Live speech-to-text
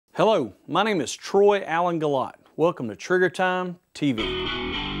Hello, my name is Troy Allen Galat. Welcome to Trigger Time TV.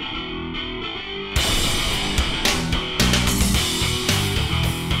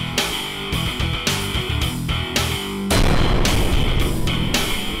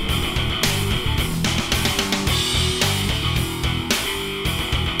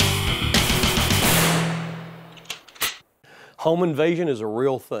 Home invasion is a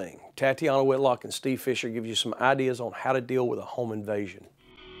real thing. Tatiana, Whitlock, and Steve Fisher give you some ideas on how to deal with a home invasion.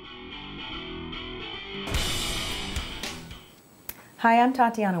 Hi, I'm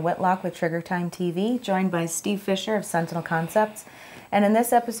Tatiana Whitlock with Trigger Time TV, joined by Steve Fisher of Sentinel Concepts. And in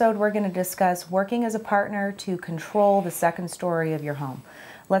this episode, we're going to discuss working as a partner to control the second story of your home.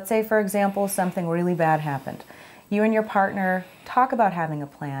 Let's say, for example, something really bad happened. You and your partner talk about having a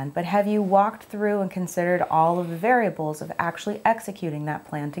plan, but have you walked through and considered all of the variables of actually executing that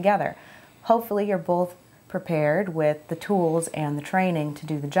plan together? Hopefully, you're both prepared with the tools and the training to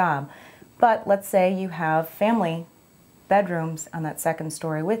do the job. But let's say you have family bedrooms on that second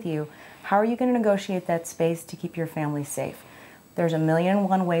story with you. How are you going to negotiate that space to keep your family safe? There's a million and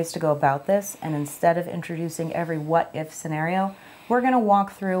one ways to go about this, and instead of introducing every what-if scenario, we're going to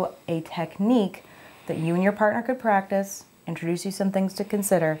walk through a technique that you and your partner could practice, introduce you some things to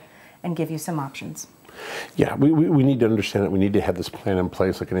consider, and give you some options. Yeah, we need to understand that we need to have this plan in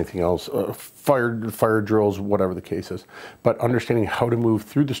place like anything else, fire drills, whatever the case is. But understanding how to move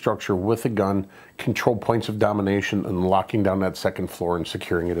through the structure with a gun, control points of domination, and locking down that second floor and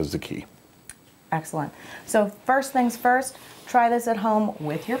securing it is the key. Excellent. So first things first, try this at home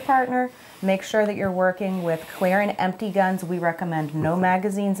with your partner. Make sure that you're working with clear and empty guns. We recommend no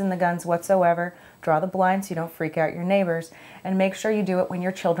magazines in the guns whatsoever. Draw the blinds so you don't freak out your neighbors. And make sure you do it when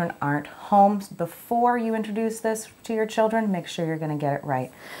your children aren't home. Before you introduce this to your children, make sure you're going to get it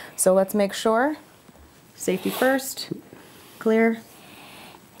right. So let's make sure. Safety first. Clear.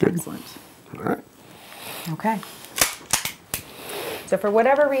 Good. Excellent. All right. Okay. So for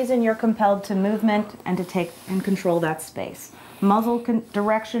whatever reason, you're compelled to movement and to take and control that space. Muzzle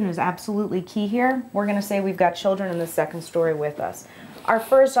direction is absolutely key here. We're going to say we've got children in the second story with us. Our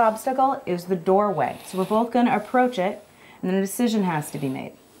first obstacle is the doorway. So we're both going to approach it, and then a decision has to be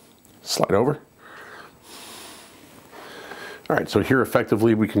made. Slide over. All right, so here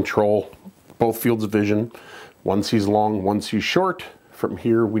effectively we control both fields of vision. One sees long, one sees short. From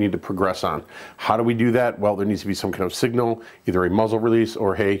here, we need to progress on. How do we do that? Well, there needs to be some kind of signal, either a muzzle release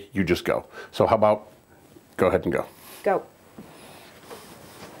or, hey, you just go. So how about go ahead and go. Go.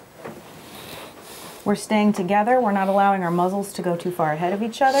 We're staying together. We're not allowing our muzzles to go too far ahead of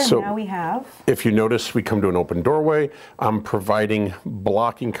each other. So now we have. If you notice, we come to an open doorway. I'm providing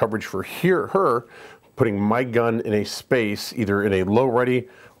blocking coverage for her, putting my gun in a space, either in a low ready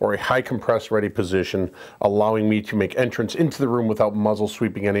or a high compressed ready position, allowing me to make entrance into the room without muzzle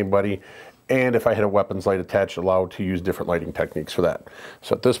sweeping anybody. And if I had a weapons light attached, allowed to use different lighting techniques for that.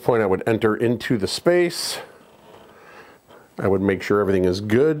 So at this point, I would enter into the space. I would make sure everything is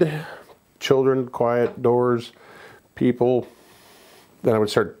good. Children, quiet, doors, people. Then I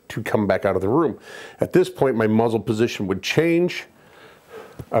would start to come back out of the room. At this point, my muzzle position would change.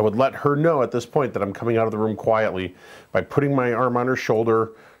 I would let her know at this point that I'm coming out of the room quietly by putting my arm on her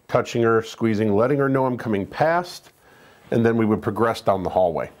shoulder, touching her, squeezing, letting her know I'm coming past, and then we would progress down the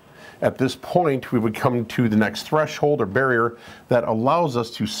hallway. At this point, we would come to the next threshold or barrier that allows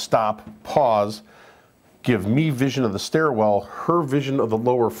us to stop, pause, give me vision of the stairwell, her vision of the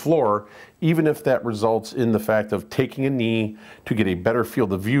lower floor, even if that results in the fact of taking a knee to get a better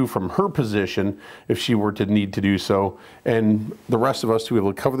field of view from her position if she were to need to do so, and the rest of us to be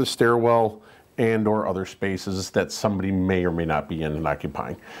able to cover the stairwell and or other spaces that somebody may or may not be in and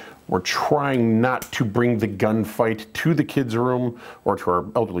occupying. We're trying not to bring the gunfight to the kids' room or to our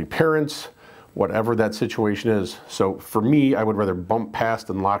elderly parents, whatever that situation is. So for me, I would rather bump past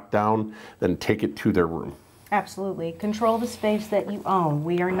and lock down than take it to their room. Absolutely. Control the space that you own.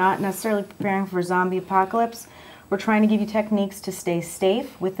 We are not necessarily preparing for zombie apocalypse. We're trying to give you techniques to stay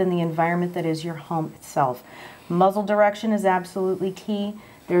safe within the environment that is your home itself. Muzzle direction is absolutely key.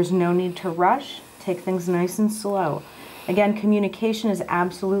 There's no need to rush. Take things nice and slow. Again, communication is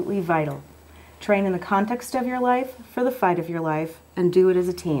absolutely vital. Train in the context of your life for the fight of your life, and do it as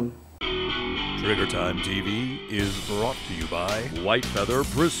a team. Trigger Time TV is brought to you by White Feather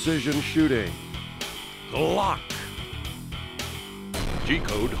Precision Shooting, Glock,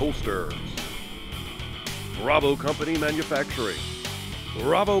 G-Code Holsters, Bravo Company Manufacturing,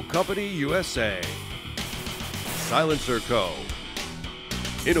 Bravo Company USA, Silencer Co.,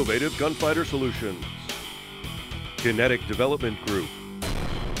 Innovative Gunfighter Solutions, Kinetic Development Group,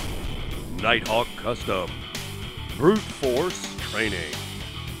 Nighthawk Custom, Brute Force Training,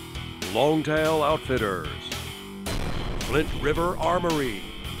 Longtail Outfitters, Flint River Armory,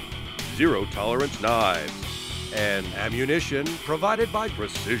 Zero Tolerance Knives, and ammunition provided by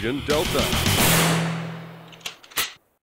Precision Delta.